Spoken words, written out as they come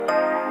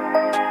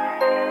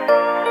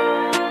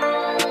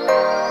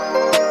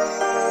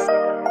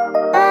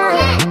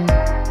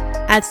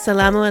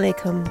Assalamu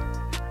alaikum.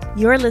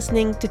 You're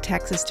listening to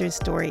Tech Sisters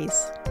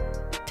Stories.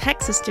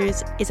 Tech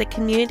Sisters is a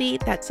community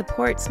that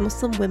supports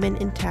Muslim women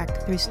in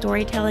tech through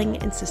storytelling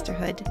and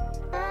sisterhood.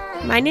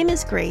 My name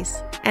is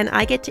Grace, and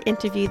I get to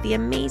interview the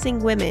amazing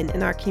women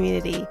in our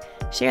community,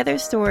 share their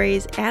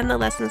stories and the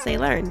lessons they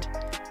learned.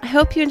 I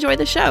hope you enjoy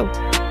the show.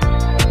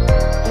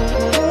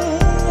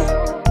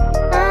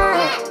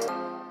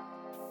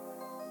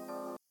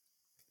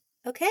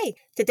 Okay,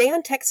 today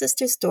on Tech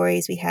Sisters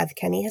Stories, we have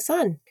Kemi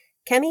Hassan.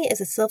 Kemi is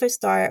a Silver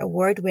Star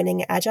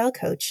award-winning Agile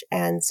coach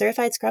and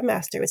certified Scrum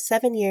Master with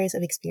 7 years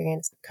of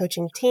experience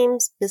coaching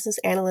teams, business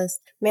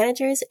analysts,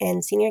 managers,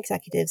 and senior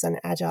executives on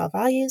Agile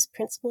values,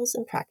 principles,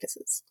 and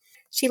practices.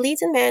 She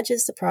leads and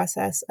manages the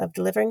process of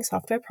delivering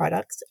software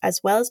products,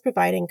 as well as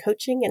providing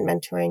coaching and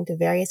mentoring to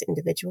various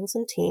individuals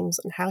and teams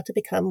on how to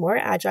become more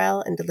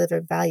agile and deliver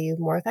value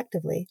more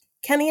effectively.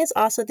 Kemi is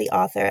also the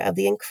author of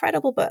the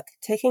incredible book,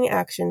 Taking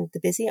Action,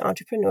 The Busy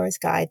Entrepreneur's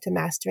Guide to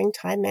Mastering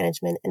Time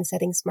Management and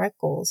Setting Smart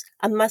Goals,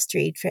 a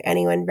must-read for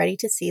anyone ready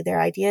to see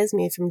their ideas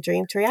move from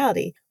dream to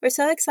reality. We're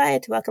so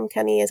excited to welcome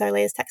Kemi as our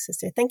latest tech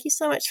sister. Thank you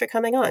so much for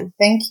coming on.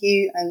 Thank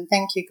you, and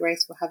thank you,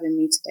 Grace, for having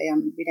me today.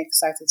 I'm really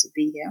excited to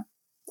be here.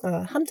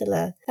 Oh,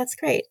 alhamdulillah, that's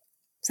great.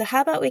 So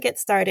how about we get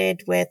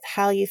started with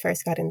how you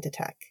first got into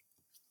tech?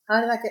 How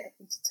did I get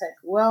into tech?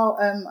 Well,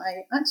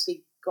 I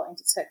actually got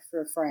into tech for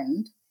a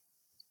friend.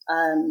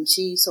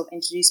 She sort of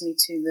introduced me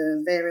to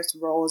the various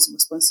roles and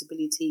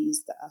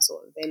responsibilities that are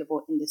sort of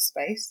available in this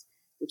space,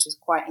 which is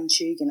quite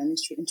intriguing and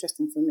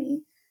interesting for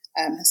me.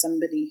 As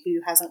somebody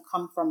who hasn't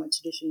come from a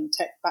traditional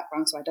tech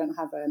background, so I don't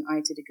have an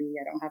IT degree,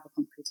 I don't have a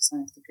computer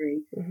science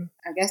degree. Mm-hmm.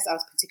 I guess I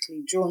was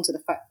particularly drawn to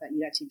the fact that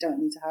you actually don't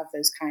need to have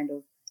those kind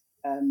of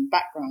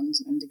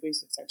backgrounds and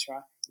degrees,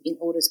 etc., in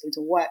order to be able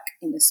to work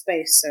in the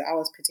space. So I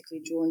was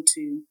particularly drawn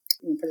to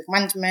project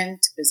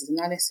management, business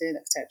analysis,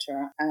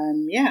 etc.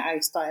 I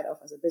started off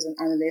as a business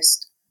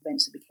analyst,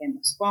 eventually became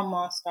a Scrum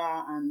Master,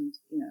 and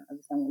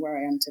I'm where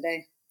I am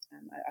today.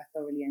 I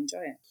thoroughly enjoy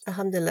it.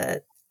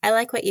 Alhamdulillah. I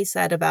like what you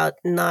said about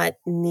not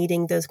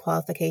needing those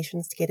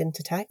qualifications to get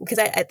into tech, because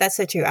I that's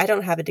so true. I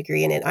don't have a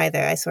degree in it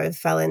either. I sort of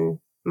fell in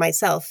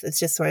myself. It's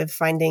just sort of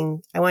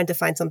I wanted to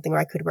find something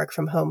where I could work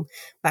from home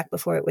back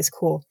before it was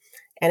cool.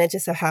 And it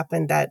just so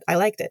happened that I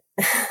liked it.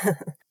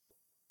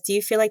 Do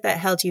you feel like that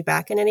held you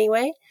back in any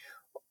way?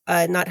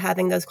 Not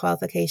having those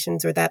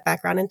qualifications or that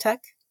background in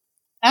tech?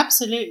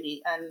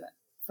 Absolutely. And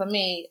for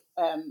me,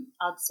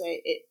 I'd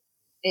say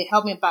it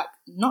held me back,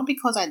 not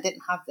because I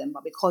didn't have them,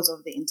 but because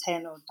of the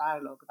internal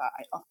dialogue that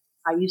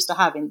I used to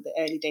have in the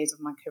early days of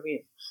my career,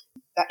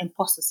 that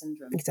imposter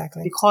syndrome.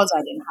 Exactly. Because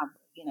I didn't have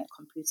a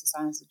computer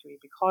science degree,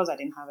 because I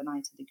didn't have an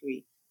IT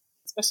degree,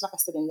 especially like I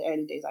said in the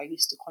early days, I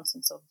used to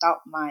constantly sort of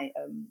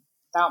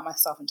doubt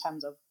myself in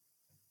terms of,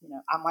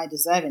 am I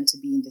deserving to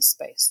be in this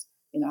space?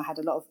 I had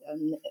a lot of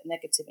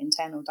negative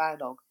internal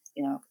dialogue.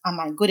 Am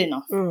I good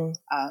enough?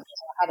 I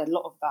had a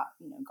lot of that,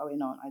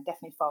 going on. I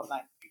definitely felt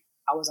like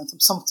I was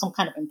some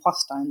kind of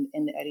imposter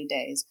in the early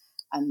days,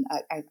 and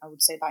I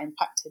would say that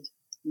impacted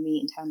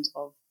me in terms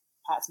of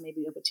perhaps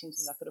maybe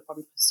opportunities I could have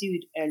probably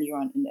pursued earlier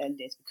on in the early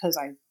days, because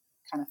I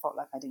kind of felt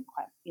like I didn't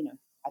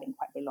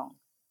quite belong.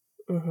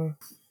 Mm-hmm.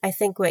 I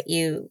think what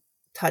you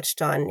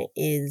touched on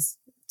is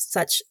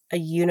such a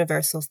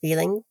universal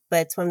feeling,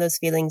 but it's one of those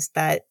feelings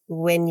that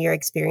when you're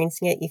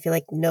experiencing it, you feel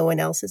like no one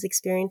else is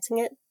experiencing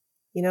it,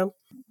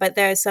 But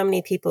there are so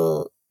many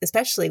people,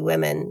 especially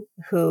women,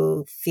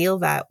 who feel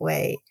that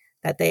way,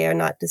 that they are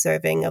not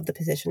deserving of the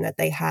position that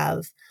they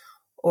have,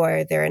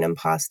 or they're an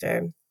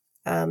imposter.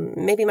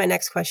 Maybe my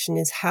next question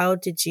is, how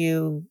did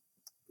you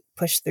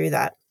push through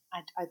that?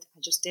 I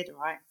just did,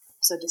 right?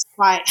 So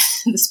despite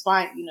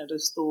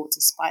those thoughts,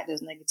 despite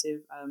those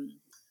negative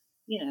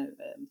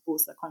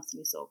thoughts that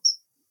constantly sort of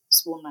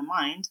swarm my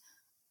mind,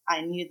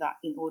 I knew that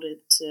in order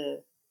to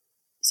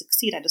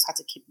succeed, I just had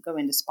to keep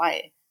going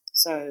despite it.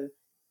 So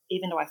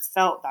even though I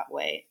felt that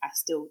way, I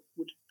still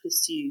would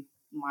pursue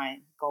my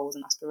goals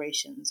and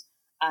aspirations.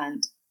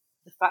 And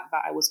the fact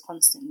that I was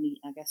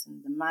constantly, I guess,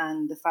 in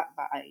demand, the fact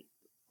that I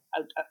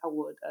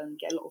would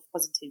get a lot of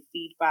positive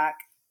feedback,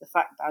 the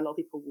fact that a lot of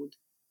people would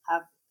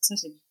have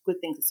essentially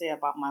good things to say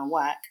about my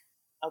work,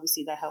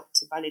 obviously that helped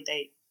to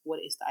validate what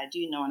it is that I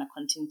do know, and I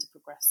continue to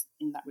progress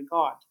in that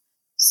regard.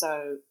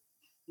 So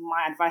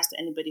my advice to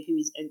anybody who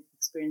is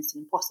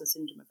experiencing imposter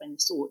syndrome of any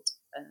sort,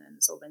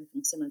 and sort of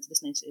anything similar to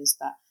this nature, is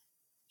that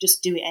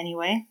just do it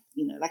anyway.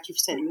 Like you've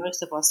said,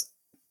 most of us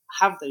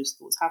have those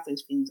thoughts, have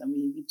those feelings, and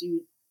we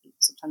do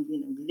sometimes,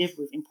 live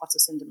with imposter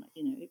syndrome.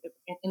 In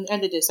the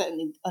end of the day,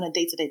 certainly on a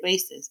day-to-day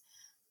basis,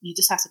 you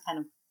just have to kind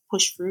of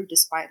push through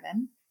despite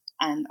them.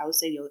 And I would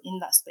say you're in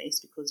that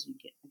space because you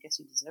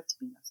deserve to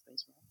be in that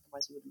space, right?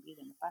 Otherwise you wouldn't be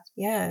there in the first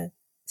place. Yeah.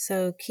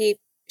 So keep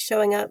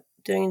showing up,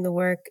 doing the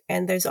work,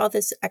 and there's all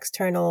this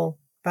external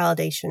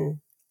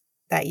validation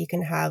that you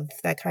can have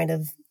that kind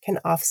of can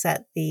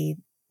offset the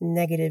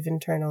negative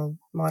internal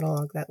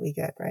monologue that we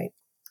get, right?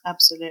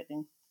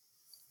 Absolutely.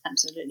 I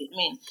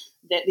mean,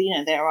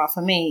 there are,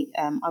 for me,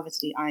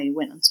 obviously I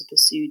went on to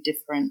pursue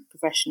different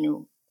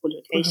professional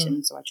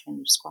qualifications. So I trained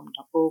with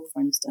Scrum.org,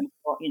 for instance,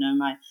 or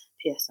my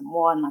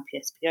PSM1, my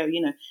PSPO.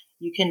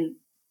 You can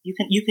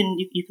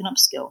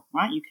upskill,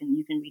 right? You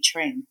can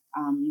retrain.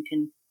 You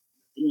can,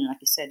 like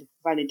you said,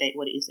 validate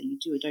what it is that you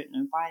do or don't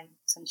know by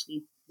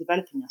essentially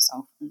developing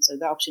yourself. And so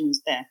the option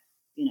is there.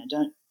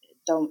 Don't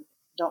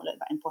let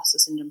that imposter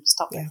syndrome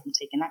stop you from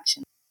taking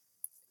action.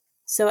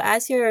 So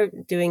as you're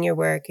doing your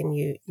work and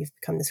you've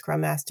become the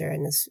Scrum Master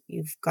and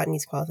you've gotten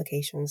these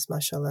qualifications,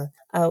 mashallah,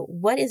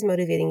 what is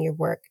motivating your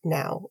work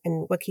now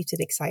and what keeps it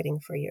exciting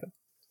for you?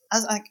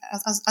 As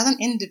an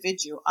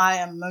individual, I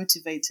am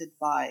motivated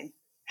by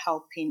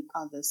helping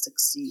others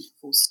succeed,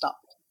 full stop.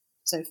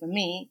 So for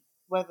me,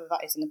 whether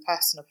that is in a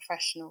personal,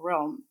 professional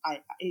realm,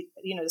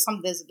 there's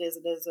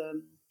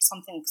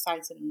something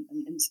exciting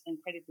and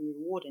incredibly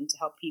rewarding to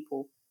help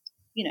people,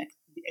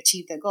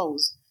 achieve their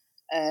goals.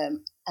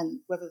 And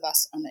whether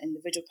that's on an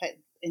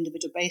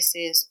individual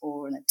basis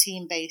or on a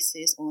team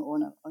basis or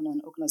on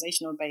an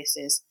organizational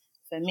basis,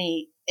 for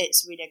me,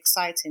 it's really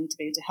exciting to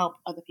be able to help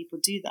other people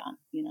do that,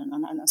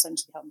 and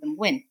essentially help them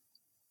win.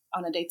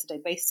 On a day-to-day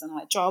basis on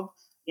my job,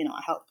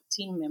 I help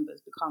team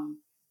members become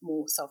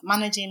more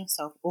self-managing,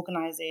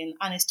 self-organizing,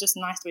 and it's just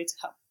nice to be able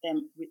to help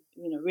them,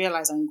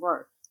 realize and grow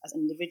as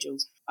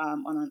individuals.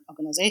 On an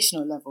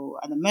organizational level,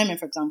 at the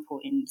moment, for example,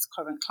 in this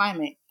current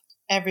climate,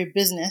 every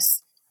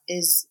business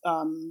is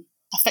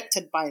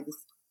affected by this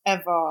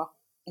ever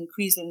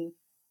increasing,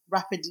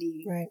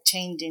 rapidly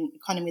changing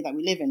economy that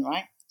we live in,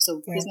 right?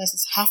 So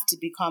businesses have to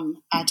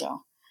become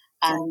agile.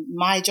 And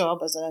my job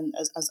as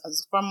a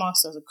Scrum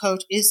Master, as a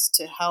coach, is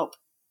to help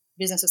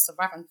businesses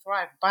survive and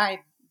thrive by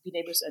being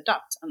able to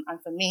adapt.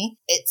 And for me,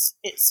 it's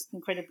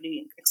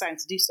incredibly exciting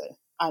to do so.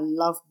 I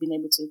love being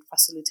able to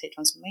facilitate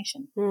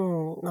transformation.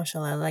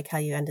 Mashallah, I like how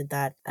you ended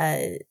that.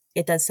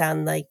 It does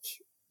sound like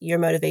your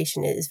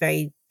motivation is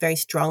very, very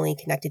strongly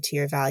connected to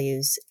your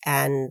values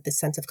and the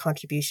sense of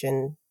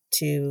contribution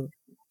to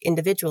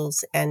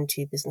individuals and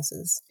to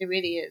businesses. It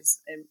really is.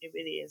 It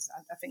really is.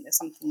 I think there's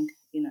something,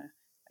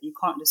 you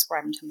can't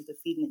describe in terms of the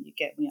feeling that you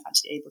get when you're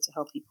actually able to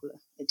help people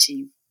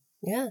achieve.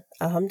 Yeah,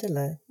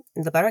 alhamdulillah.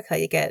 And the barakah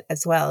you get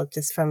as well,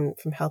 just from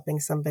helping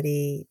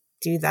somebody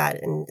do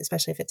that, and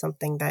especially if it's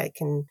something that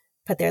can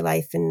put their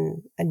life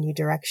in a new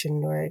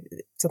direction or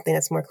something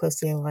that's more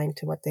closely aligned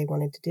to what they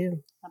wanted to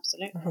do.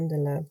 Absolutely.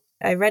 Alhamdulillah.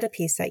 I read a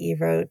piece that you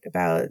wrote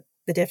about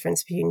the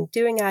difference between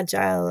doing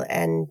agile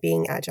and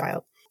being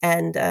agile.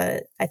 And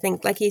I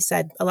think, like you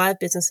said, a lot of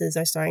businesses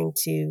are starting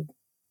to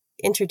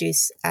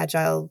introduce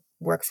agile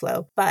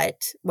workflow.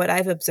 But what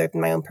I've observed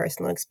in my own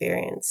personal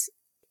experience,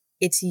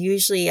 it's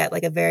usually at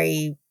like a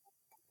very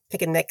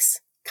pick and mix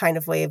kind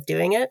of way of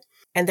doing it.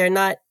 And they're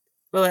not,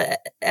 well,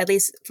 at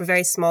least for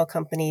very small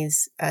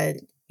companies,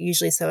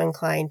 usually so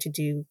inclined to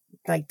do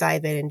like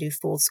dive in and do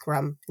full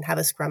Scrum and have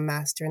a Scrum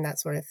Master and that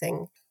sort of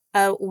thing.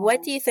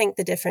 What do you think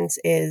the difference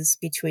is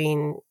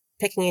between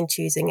picking and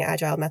choosing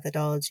agile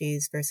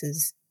methodologies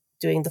versus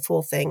doing the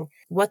full thing?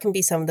 What can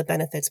be some of the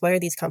benefits? What are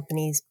these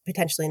companies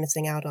potentially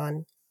missing out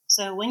on?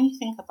 So when you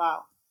think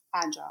about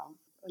agile,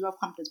 a lot of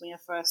companies, when you're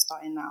first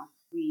starting out,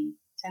 we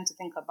tend to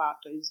think about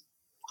those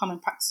common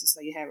practices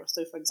that you hear of.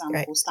 So for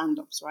example,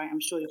 stand-ups, right?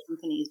 I'm sure your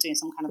company is doing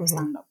some kind of a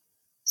stand-up.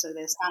 So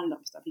there's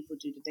stand-ups that people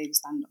do, the daily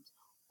stand-ups,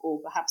 or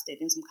perhaps they're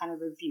doing some kind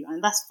of review,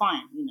 and that's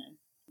fine,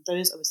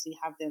 Those obviously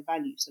have their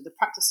value. So the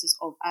practices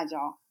of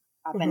agile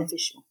are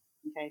beneficial,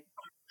 okay?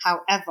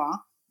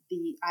 However,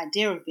 the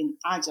idea of being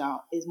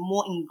agile is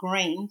more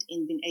ingrained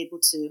in being able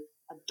to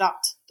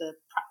adopt the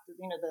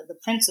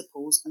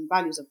principles and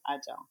values of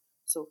agile.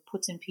 So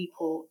putting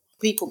people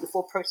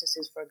before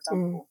processes, for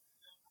example,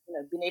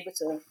 being able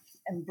to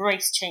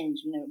embrace change.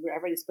 I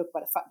already spoke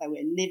about the fact that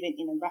we're living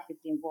in a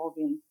rapidly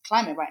evolving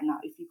climate right now.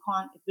 If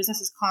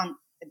businesses can't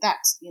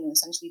adapt,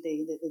 essentially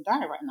they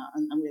die right now,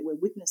 and we're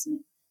witnessing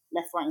it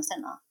left, right, and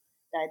center.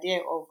 The idea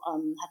of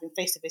having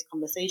face-to-face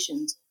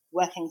conversations,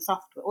 working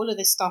software, all of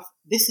this stuff.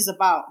 This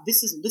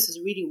is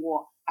really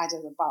what agile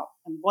is about: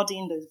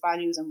 embodying those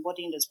values,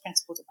 embodying those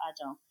principles of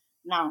agile.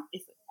 Now,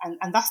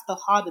 and that's the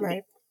harder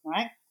bit,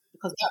 right?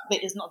 Because that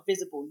bit is not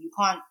visible. You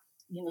can't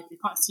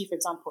see, for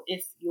example,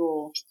 if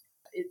you're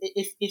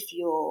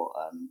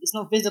it's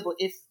not visible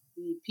if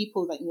the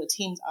people that in your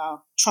teams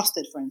are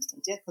trusted, for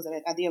instance, because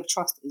the idea of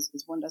trust is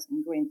one that's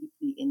ingrained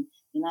deeply in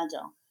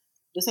agile.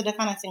 Those are the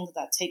kind of things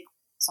that take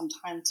some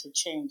time to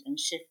change and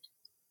shift.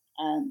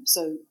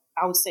 So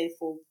I would say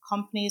for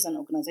companies and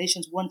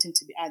organizations wanting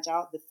to be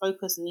agile, the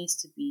focus needs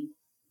to be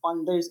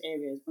on those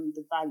areas, on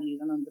the values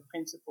and on the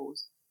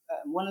principles.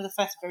 One of the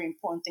first very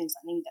important things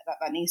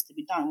that needs to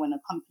be done when a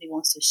company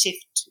wants to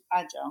shift to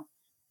agile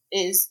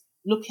is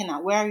looking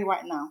at where are we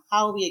right now?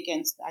 How are we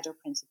against the agile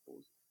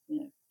principles?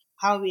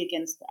 How are we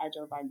against the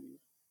agile values?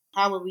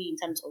 How are we in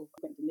terms of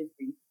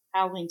delivery?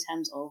 How are we in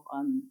terms of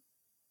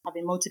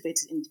having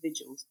motivated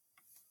individuals?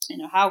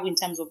 How are we in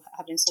terms of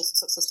having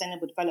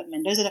sustainable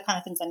development? Those are the kind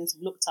of things that need to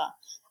be looked at.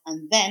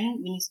 And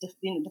then we need to,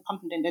 the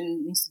company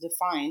then needs to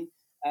define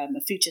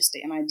a future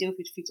state, an ideal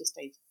future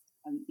state,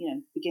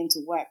 and begin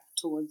to work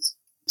towards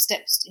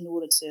steps in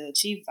order to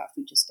achieve that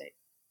future state.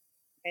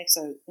 Okay,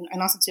 so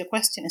in answer to your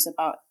question, it's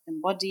about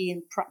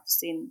embodying,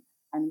 practicing,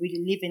 and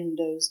really living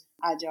those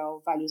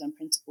agile values and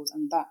principles,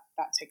 and that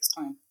takes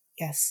time.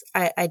 Yes,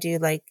 I do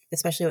like,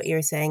 especially what you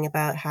were saying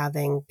about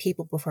having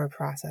people before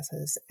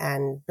processes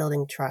and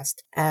building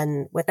trust.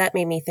 And what that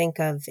made me think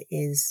of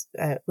is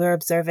we're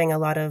observing a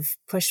lot of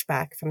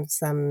pushback from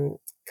some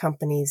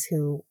companies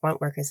who want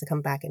workers to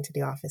come back into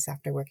the office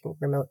after working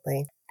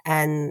remotely.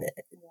 And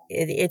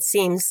it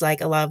seems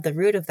like a lot of the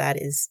root of that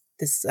is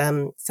this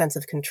sense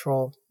of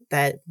control,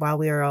 that while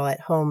we were all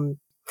at home,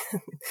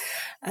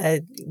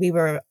 we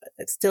were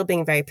still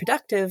being very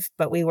productive,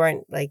 but we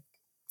weren't, like,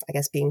 I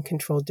guess, being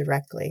controlled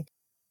directly.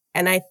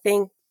 And I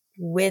think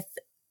with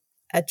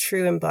a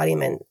true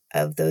embodiment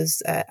of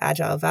those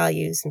agile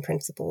values and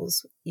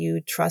principles,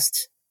 you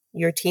trust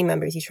your team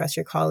members, you trust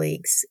your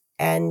colleagues,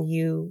 and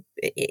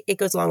it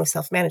goes along with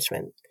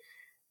self-management,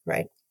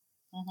 right?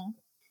 Mm-hmm.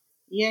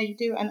 Yeah, you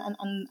do,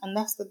 and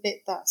that's the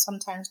bit that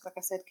sometimes, like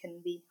I said, can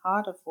be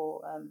harder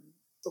for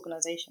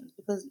organizations,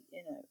 because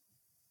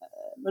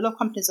a lot of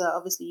companies are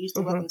obviously used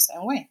to working a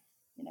certain way.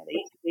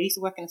 They used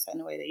to work in a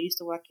certain way. They used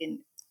to work in,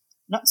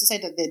 not to say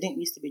that there didn't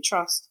used to be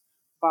trust,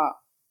 but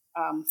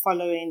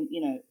following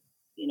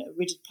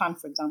rigid plan,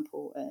 for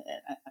example,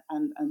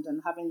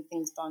 and having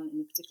things done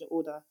in a particular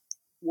order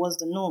was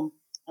the norm.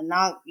 And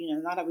now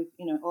that we've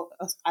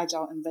us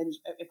agile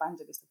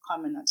evangelists have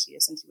come and actually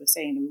essentially we're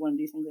saying that we want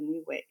to do things a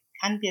new way, it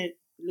can be a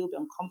little bit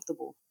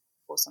uncomfortable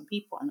for some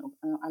people and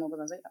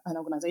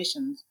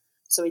organizations.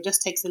 So it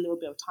just takes a little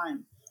bit of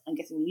time and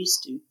getting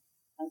used to.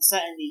 And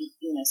certainly,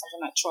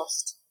 something like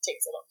trust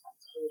takes a lot of time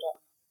to build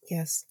up.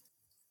 Yes.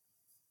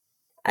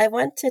 I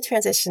want to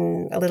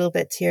transition a little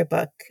bit to your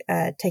book,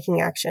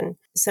 Taking Action.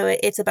 So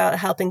it's about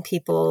helping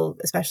people,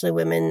 especially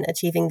women,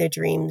 achieving their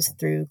dreams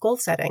through goal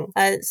setting.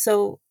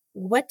 So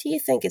what do you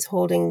think is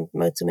holding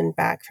most women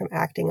back from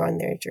acting on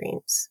their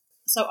dreams?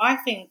 So I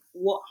think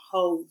what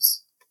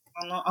holds,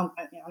 I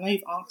know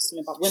you've asked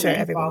me about women, Sure,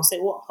 everyone. but I'll say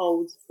what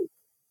holds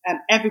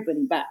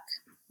everybody back,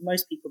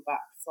 most people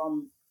back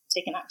from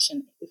taking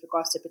action with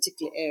regards to a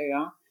particular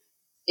area,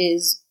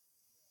 is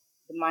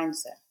the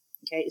mindset.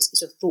 Okay,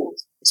 it's your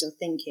thoughts, it's your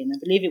thinking. I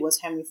believe it was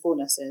Henry Ford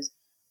that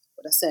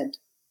said,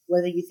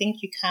 whether you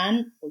think you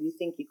can or you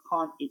think you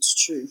can't, it's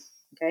true.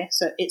 Okay,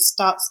 so it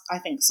starts, I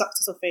think,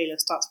 success or failure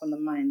starts from the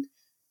mind.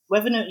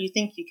 Whether or not you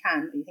think you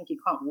can or you think you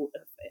can't will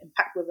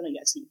impact whether or not you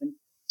actually even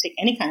take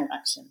any kind of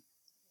action.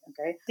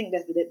 Okay, I think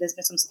there's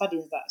been some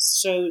studies that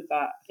show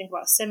that I think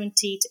about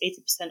 70 to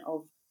 80%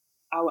 of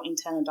our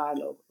internal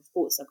dialogue, of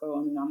thoughts that go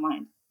on in our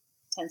mind,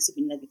 tends to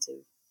be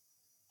negative.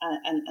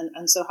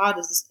 And so how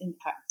does this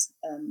impact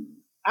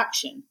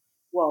action?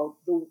 Well,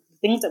 the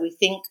things that we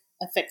think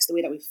affects the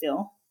way that we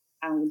feel,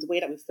 and the way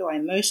that we feel, our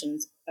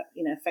emotions,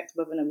 affect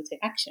whether or not we take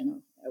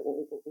action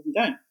or we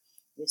don't.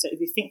 So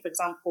if you think, for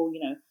example,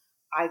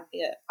 I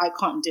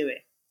can't do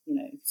it.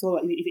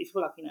 If you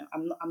feel like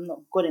I'm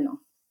not good enough,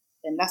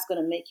 then that's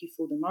going to make you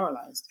feel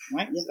demoralized,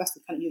 right? That's the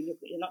kind of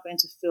you're not going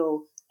to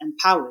feel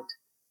empowered.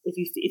 If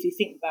you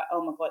think that,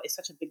 oh my God, it's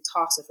such a big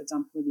task, so for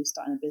example, maybe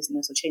starting a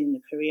business or changing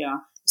a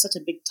career, it's such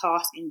a big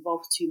task,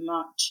 involves too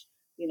much,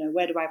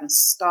 where do I even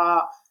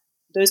start?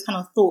 Those kind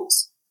of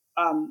thoughts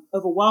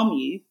overwhelm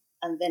you,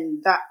 and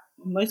then that,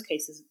 in most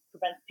cases,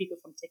 prevents people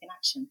from taking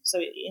action. So,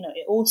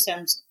 it all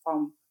stems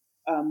from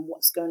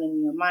what's going on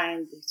in your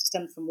mind. It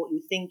stems from what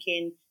you're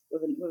thinking,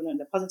 whether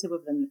they're positive,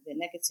 whether they're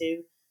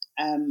negative.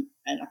 And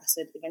like I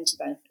said, eventually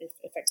that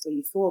affects the way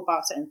you feel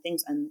about certain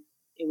things, and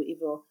it will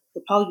either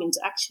propel you into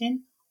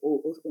action or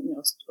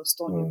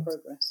stunt your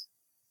progress.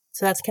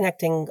 So that's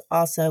connecting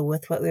also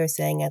with what we were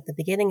saying at the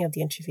beginning of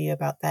the interview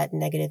about that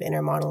negative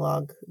inner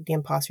monologue, the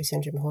imposter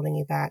syndrome holding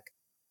you back.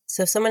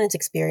 So if someone is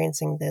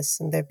experiencing this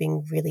and they're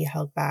being really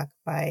held back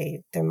by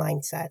their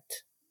mindset,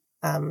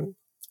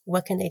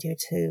 what can they do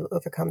to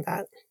overcome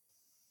that?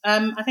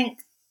 I think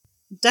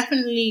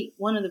definitely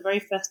one of the very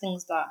first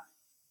things that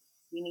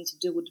we need to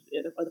do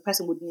or the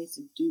person would need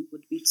to do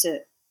would be to,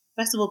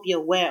 first of all, be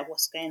aware of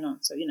what's going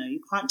on. So,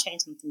 you can't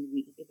change something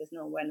if there's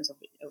no awareness of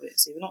it.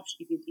 So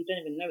if you don't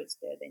even know it's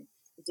there, then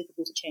it's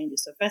difficult to change it.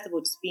 So first of all,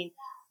 just being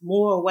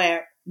more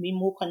aware, being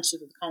more conscious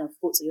of the kind of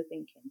thoughts that you're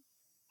thinking.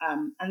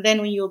 And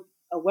then when you're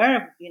aware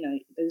of,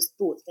 those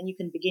thoughts, then you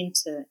can begin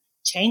to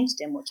change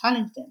them or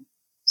challenge them.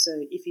 So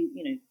if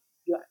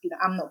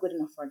I'm not good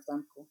enough, for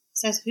example,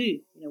 says who?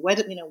 Where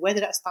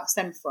did that start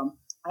stem from?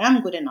 I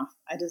am good enough.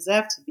 I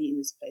deserve to be in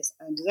this place.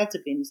 I deserve to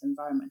be in this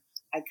environment.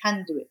 I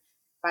can do it.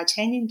 By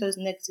changing those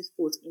negative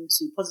thoughts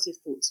into positive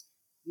thoughts,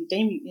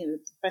 the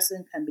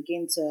person can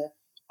begin to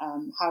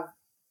have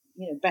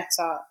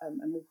better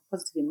and more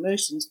positive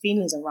emotions,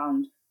 feelings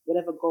around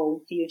whatever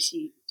goal he or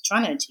she is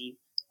trying to achieve,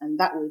 and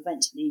that will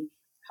eventually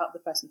help the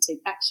person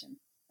take action.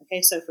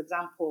 Okay, so for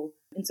example,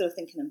 instead of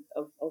thinking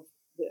of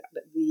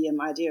the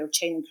idea of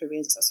changing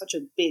careers as such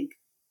a big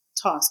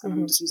task, and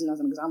I'm just using it as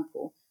an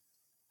example,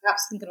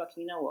 perhaps thinking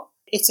about, what,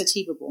 it's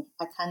achievable.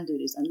 I can do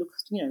this, and look,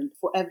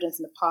 for evidence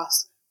in the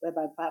past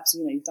whereby perhaps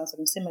you've done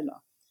something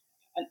similar,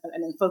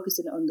 and then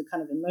focusing on the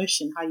kind of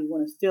emotion, how you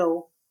want to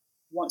feel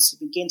once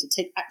you begin to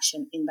take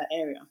action in that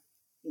area.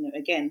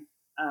 Again,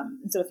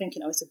 instead of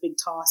thinking, oh, it's a big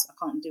task, I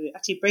can't do it,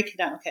 actually break it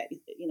down. Okay,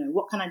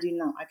 what can I do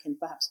now? I can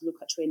perhaps look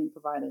at training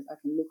providers. I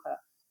can look at,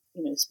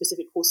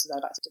 specific courses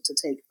I'd like to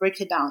take. Break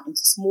it down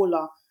into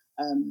smaller,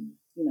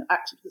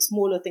 actually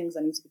smaller things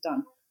that need to be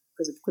done.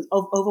 Because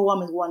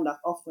overwhelm is one that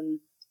often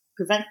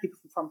prevents people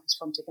from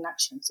taking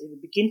action. So if you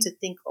begin to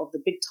think of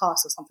the big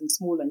task as something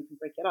smaller and you can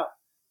break it up,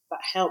 that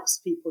helps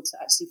people to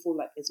actually feel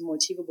like it's more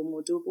achievable,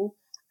 more doable.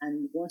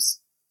 And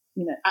once,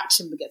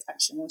 action begets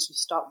action, once you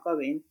start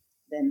going,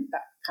 then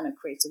that kind of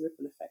creates a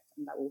ripple effect,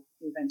 and that will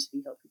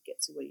eventually help you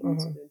get to where you need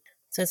to do.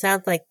 So it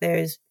sounds like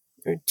there's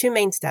two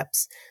main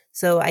steps.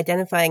 So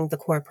identifying the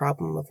core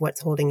problem of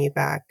what's holding you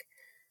back,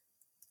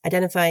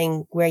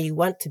 identifying where you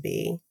want to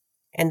be,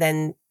 and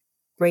then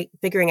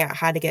figuring out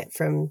how to get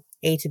from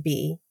A to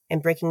B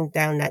and breaking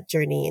down that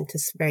journey into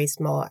very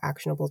small,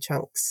 actionable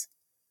chunks.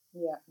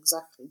 Yeah,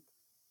 exactly.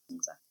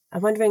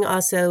 I'm wondering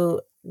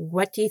also,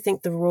 what do you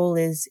think the role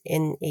is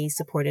in a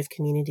supportive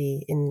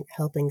community in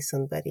helping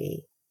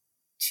somebody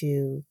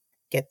to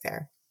get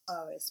there?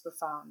 Oh, it's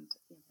profound.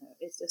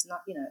 It's just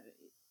not,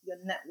 your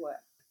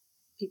network,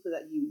 people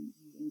that you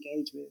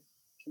engage with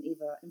can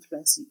either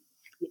influence you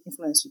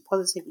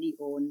positively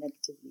or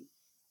negatively.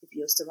 If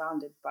you're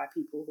surrounded by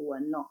people who are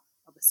not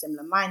of a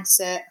similar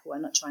mindset, who are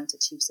not trying to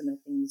achieve similar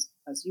things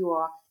as you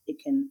are, it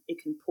can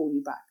pull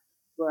you back.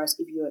 Whereas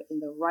if you're in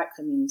the right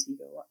community,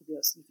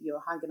 if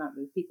you're hanging out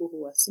with people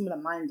who are similar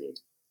minded,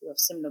 who have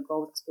similar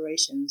goals,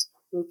 aspirations,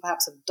 who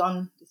perhaps have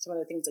done some of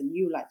the things that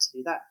you like to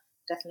do, that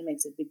definitely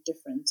makes a big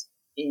difference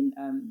in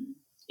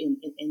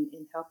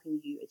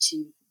helping you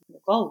achieve the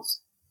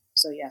goals.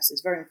 So yes,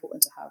 it's very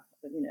important to have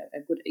a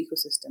good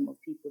ecosystem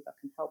of people that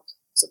can help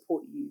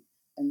support you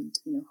and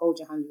hold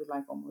your hand, if you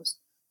like, almost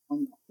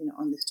on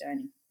this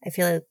journey. I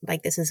feel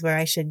like this is where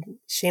I should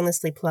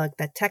shamelessly plug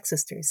that Tech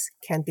Sisters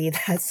can be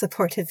that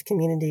supportive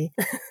community.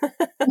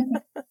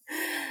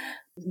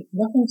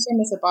 Nothing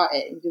shameless about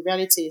it. The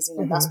reality is,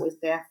 that's what it's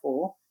there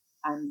for.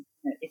 And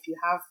if you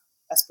have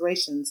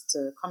aspirations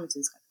to come into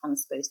this kind of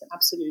space, then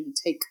absolutely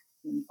take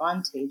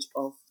advantage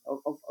of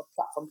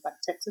platforms like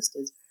Tech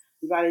Sisters.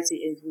 The reality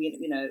is,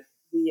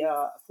 we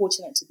are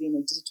fortunate to be in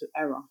a digital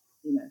era.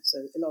 So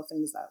a lot of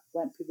things that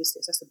weren't previously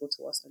accessible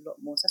to us are a lot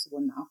more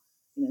accessible now.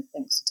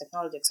 Thanks to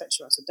technology,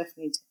 etc. So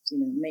definitely,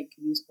 make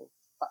use of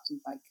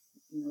platforms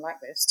like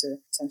this to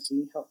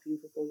essentially help you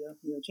fulfill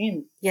your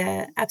dream.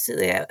 Yeah,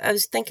 absolutely. I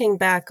was thinking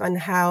back on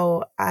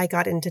how I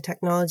got into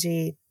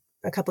technology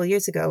a couple of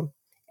years ago,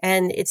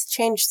 and it's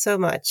changed so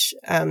much,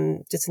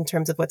 just in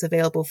terms of what's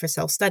available for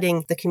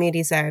self-studying, the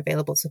communities that are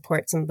available to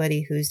support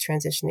somebody who's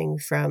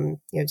transitioning from,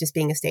 just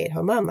being a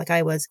stay-at-home mom like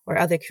I was, or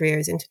other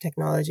careers into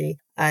technology.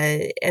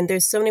 And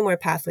there's so many more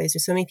pathways.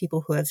 There's so many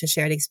people who have a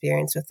shared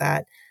experience with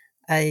that.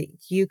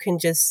 You can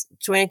just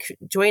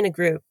join a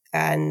group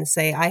and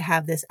say, I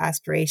have this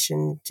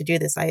aspiration to do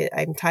this.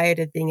 I'm tired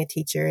of being a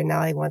teacher and now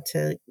I want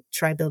to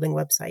try building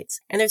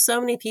websites. And there's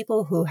so many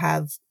people who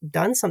have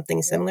done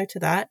something similar to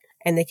that,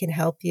 and they can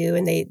help you,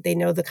 and they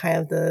know the kind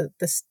of the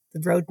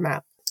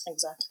roadmap.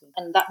 Exactly.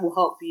 And that will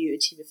help you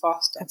achieve it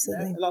faster.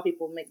 Absolutely. A lot of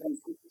people make the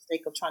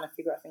mistake of trying to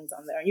figure out things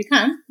on their own.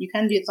 You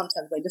can do it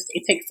sometimes, but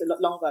it takes a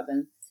lot longer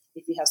than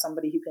if you have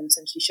somebody who can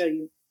essentially show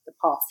you the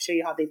path, show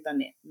you how they've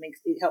done it.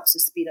 It helps to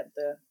speed up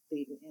the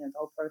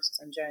whole process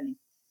and journey.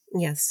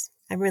 Yes,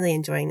 I'm really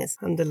enjoying this,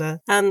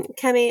 alhamdulillah.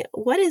 Kemi,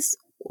 what is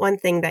one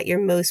thing that you're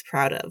most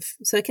proud of?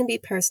 So it can be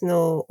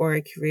personal or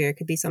a career. It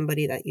could be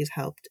somebody that you've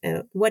helped.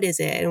 What is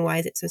it and why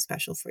is it so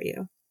special for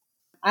you?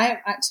 I have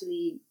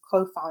actually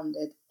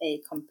co-founded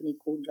a company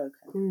called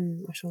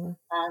Locum. Mashallah.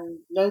 And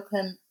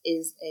Locum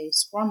is a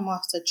Scrum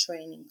Master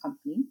training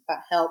company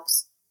that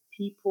helps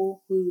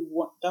people who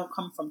don't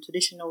come from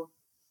traditional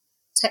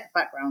tech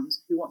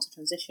backgrounds, who want to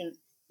transition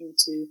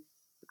into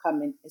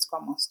becoming a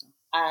Scrum Master.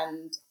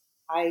 And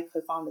I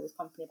co-founded this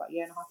company about a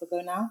year and a half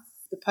ago now.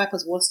 The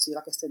purpose was to,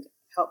 like I said,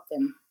 help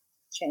them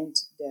change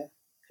their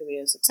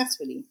careers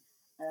successfully.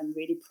 And I'm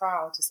really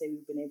proud to say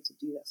we've been able to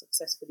do that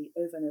successfully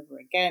over and over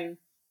again,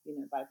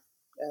 by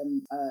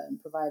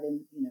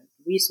providing,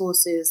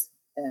 resources,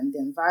 the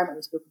environment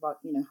we spoke about,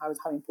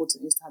 how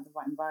important it is to have the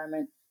right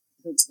environment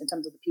in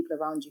terms of the people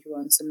around you who are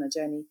on a similar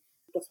journey.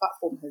 The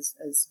platform has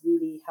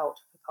really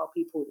helped propel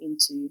people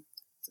into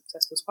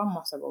successful Scrum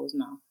Master roles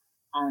now.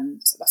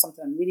 And so that's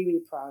something I'm really,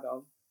 really proud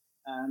of,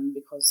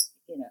 because,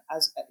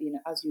 as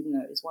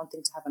it's one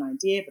thing to have an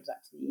idea, but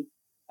actually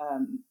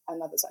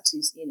another is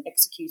actually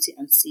execute it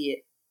and see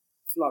it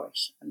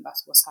flourish. And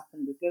that's what's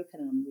happened with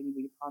Locum, and I'm really,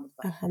 really proud of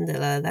that.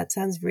 Alhamdulillah, that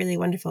sounds really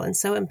wonderful and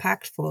so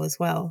impactful as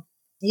well.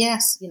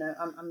 Yes,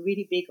 I'm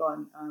really big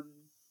on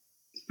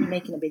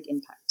making a big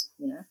impact,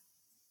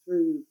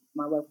 through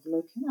my work with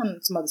Locum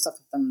and some other stuff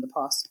I've done in the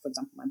past. For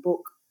example, my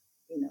book,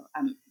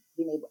 I'm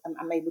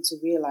able to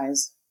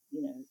realize,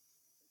 that,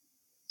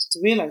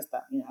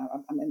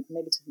 I'm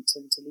able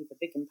to leave a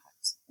big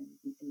impact in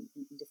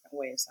different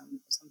ways.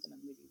 It's something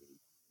I'm really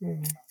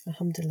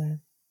Alhamdulillah.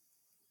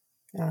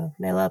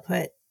 May Allah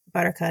put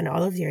barakah in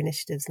all of your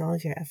initiatives and all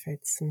of your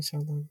efforts,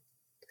 inshallah.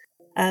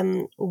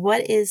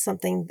 What is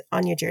something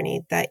on your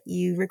journey that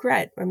you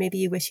regret, or maybe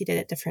you wish you did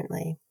it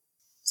differently?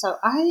 So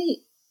I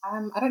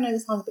don't know,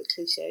 this sounds a bit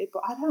cliche,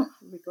 but I don't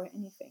regret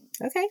anything.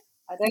 Okay.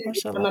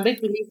 I'm a big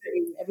believer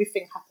in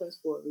everything happens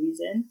for a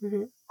reason.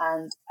 Mm-hmm.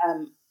 And,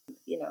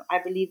 I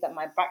believe that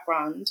my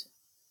background,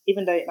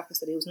 even though, like I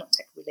said, it was not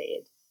tech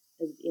related,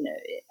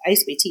 I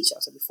used to be a teacher.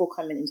 So before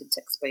coming into the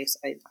tech space,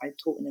 I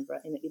taught in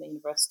a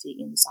university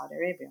in Saudi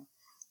Arabia.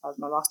 That was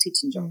my last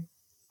teaching job.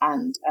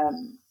 And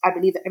I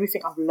believe that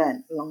everything I've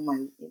learned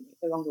along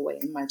the way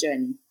in my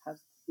journey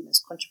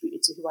has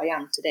contributed to who I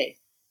am today.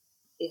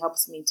 It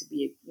helps me to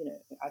be,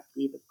 I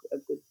believe, a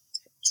good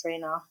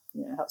trainer.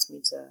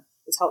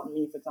 It's helped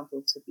me, for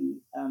example, to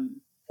be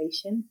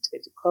patient, to be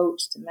able to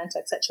coach, to mentor,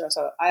 etc.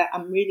 So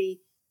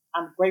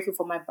I'm grateful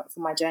for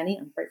my journey.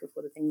 I'm grateful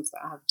for the things that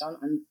I have done,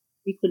 and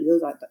equally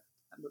those that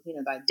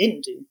I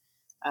didn't do.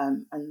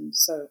 And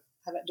so,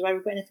 do I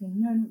regret anything?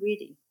 No, not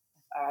really.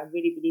 I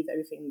really believe that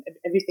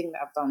everything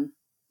that I've done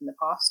in the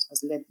past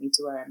has led me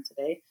to where I am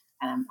today,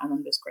 and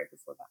I'm just grateful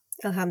for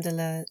that.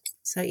 Alhamdulillah.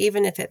 So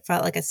even if it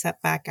felt like a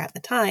setback at the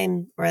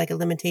time or like a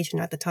limitation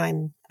at the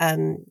time,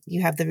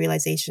 you have the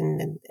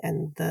realization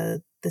and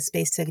the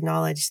space to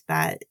acknowledge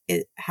that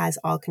it has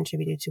all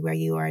contributed to where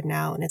you are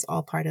now, and it's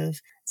all part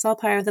of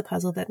the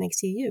puzzle that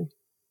makes you you.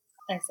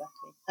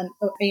 Exactly. And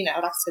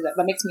I'd like to say that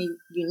makes me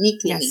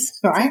uniquely me,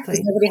 right?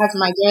 Because nobody has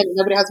my journey,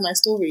 nobody has my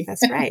story.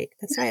 That's right.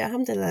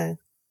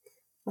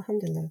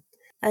 Alhamdulillah.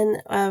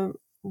 And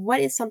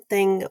what is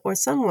something or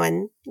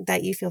someone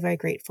that you feel very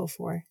grateful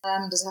for?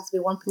 Does it have to be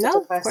one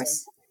particular person? Of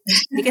course.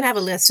 You can have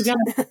a list. To be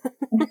honest,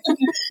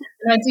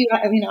 and I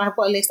do. I've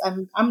got a list.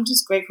 I'm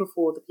just grateful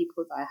for the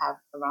people that I have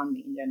around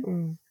me in general.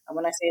 And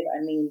when I say that,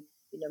 I mean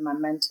my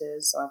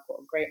mentors. So I've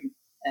got a great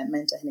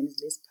mentor. Her name is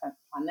Liz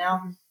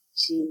Parnell.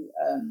 She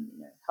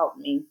helped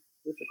me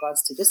with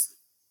regards to just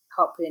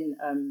helping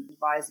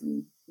advise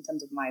me in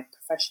terms of my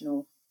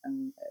professional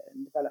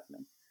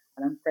development.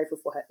 And I'm grateful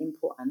for her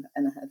input and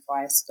her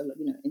advice,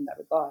 in that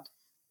regard.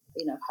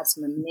 I've had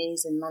some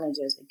amazing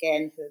managers,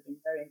 again, who have been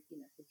very,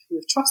 who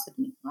have trusted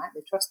me, right?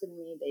 They've trusted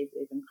me,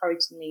 they've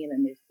encouraged me, and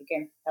then they've,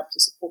 again, helped to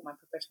support my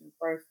professional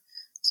growth.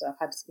 So I've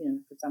had,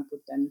 for example,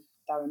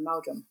 Darren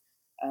Meldrum,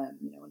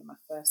 one of my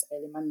first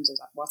early managers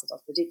whilst I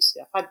was with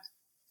Fujitsu. I've had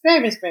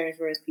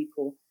various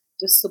people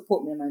just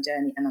support me on my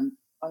journey, and I'm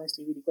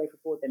honestly really grateful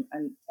for them.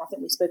 And I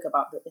think we spoke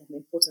about the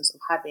importance of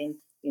having,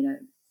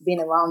 being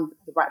around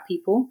the right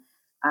people.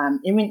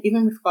 Even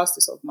with regards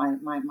to sort of my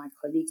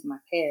colleagues, my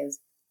peers,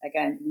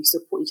 again, we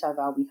support each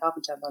other, we help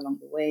each other along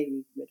the way,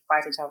 we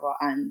advise each other,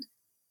 and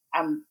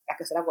like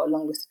I said, I've got a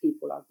long list of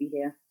people. I'll be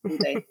here all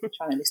day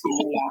trying to list them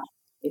all out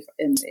if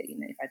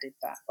I did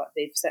that. But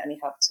they've certainly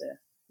helped to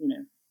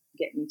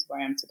get me to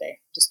where I am today.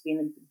 Just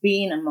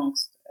being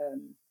amongst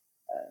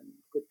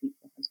good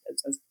people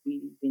has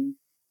really been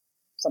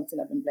something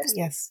I've been blessed with.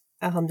 Yes,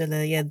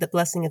 alhamdulillah. Yeah, the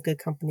blessing of good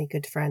company,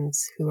 good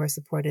friends who are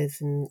supportive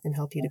and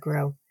help you to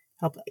grow.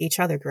 Help each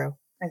other grow.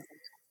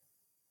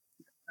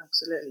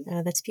 Absolutely.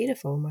 That's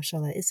beautiful,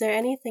 mashallah. Is there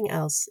anything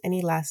else,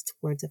 any last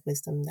words of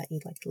wisdom that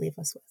you'd like to leave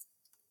us with?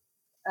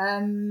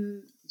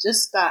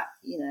 Just that,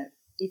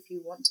 if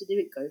you want to do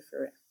it, go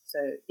for it.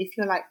 So if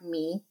you're like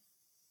me,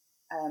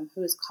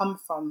 who has come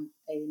from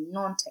a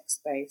non-tech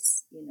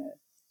space,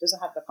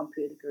 doesn't have a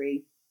computer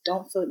degree,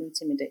 don't feel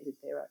intimidated.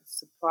 There are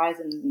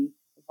surprisingly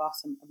a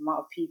vast amount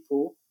of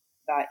people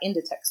that are in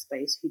the tech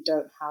space who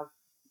don't have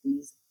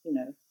these,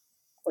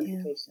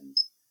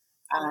 qualifications.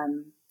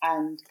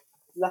 And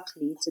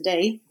luckily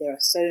today there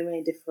are so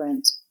many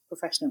different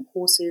professional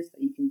courses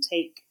that you can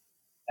take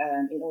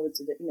in order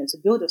to to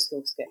build a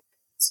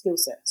skill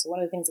set. So one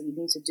of the things that you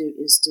need to do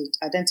is to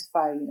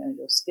identify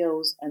your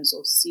skills and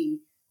sort of see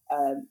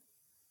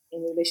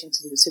in relation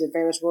to the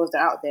various roles that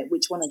are out there,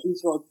 which one of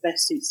these roles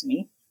best suits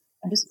me,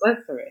 and just go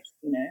for it.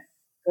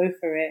 Go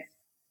for it.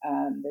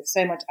 There's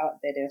so much out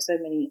there. There are so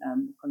many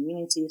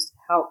communities to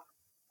help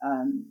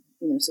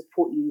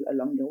support you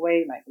along your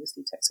way, like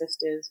obviously Tech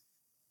Sisters.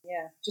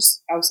 Yeah,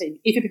 just I would say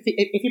if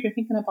you've been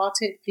thinking about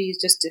it, please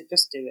just do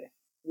it.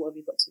 What have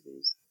you got to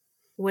lose?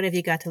 What have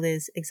you got to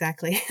lose?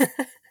 Exactly.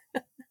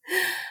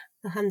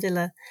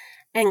 Alhamdulillah.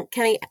 And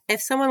Kenny,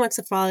 if someone wants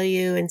to follow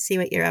you and see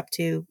what you're up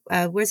to,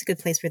 where's a good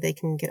place where they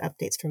can get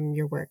updates from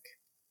your work?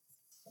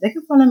 They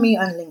can follow me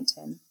on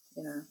LinkedIn.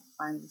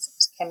 I'm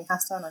Kemi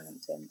Hassan on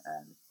LinkedIn,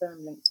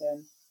 from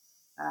LinkedIn,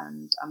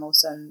 and I'm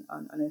also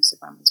on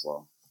Instagram as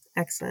well.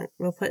 Excellent.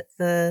 We'll put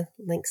the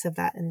links of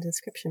that in the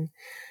description.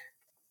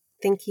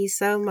 Thank you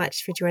so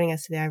much for joining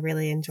us today. I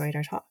really enjoyed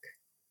our talk.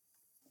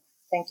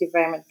 Thank you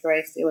very much,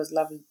 Grace. It was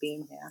lovely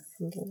being here.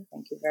 Thank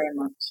you very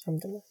much.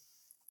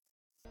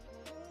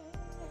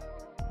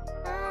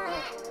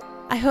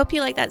 I hope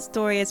you liked that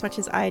story as much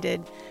as I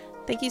did.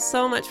 Thank you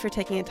so much for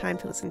taking the time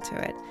to listen to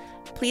it.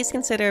 Please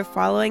consider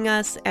following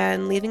us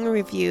and leaving a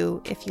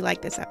review if you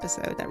like this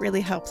episode. That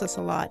really helps us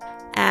a lot.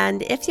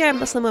 And if you're a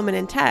Muslim woman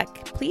in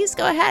tech, please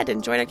go ahead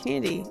and join our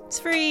community. It's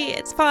free,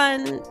 it's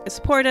fun, it's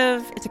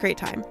supportive, it's a great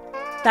time.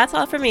 That's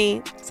all for me.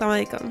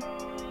 Assalamu alaikum.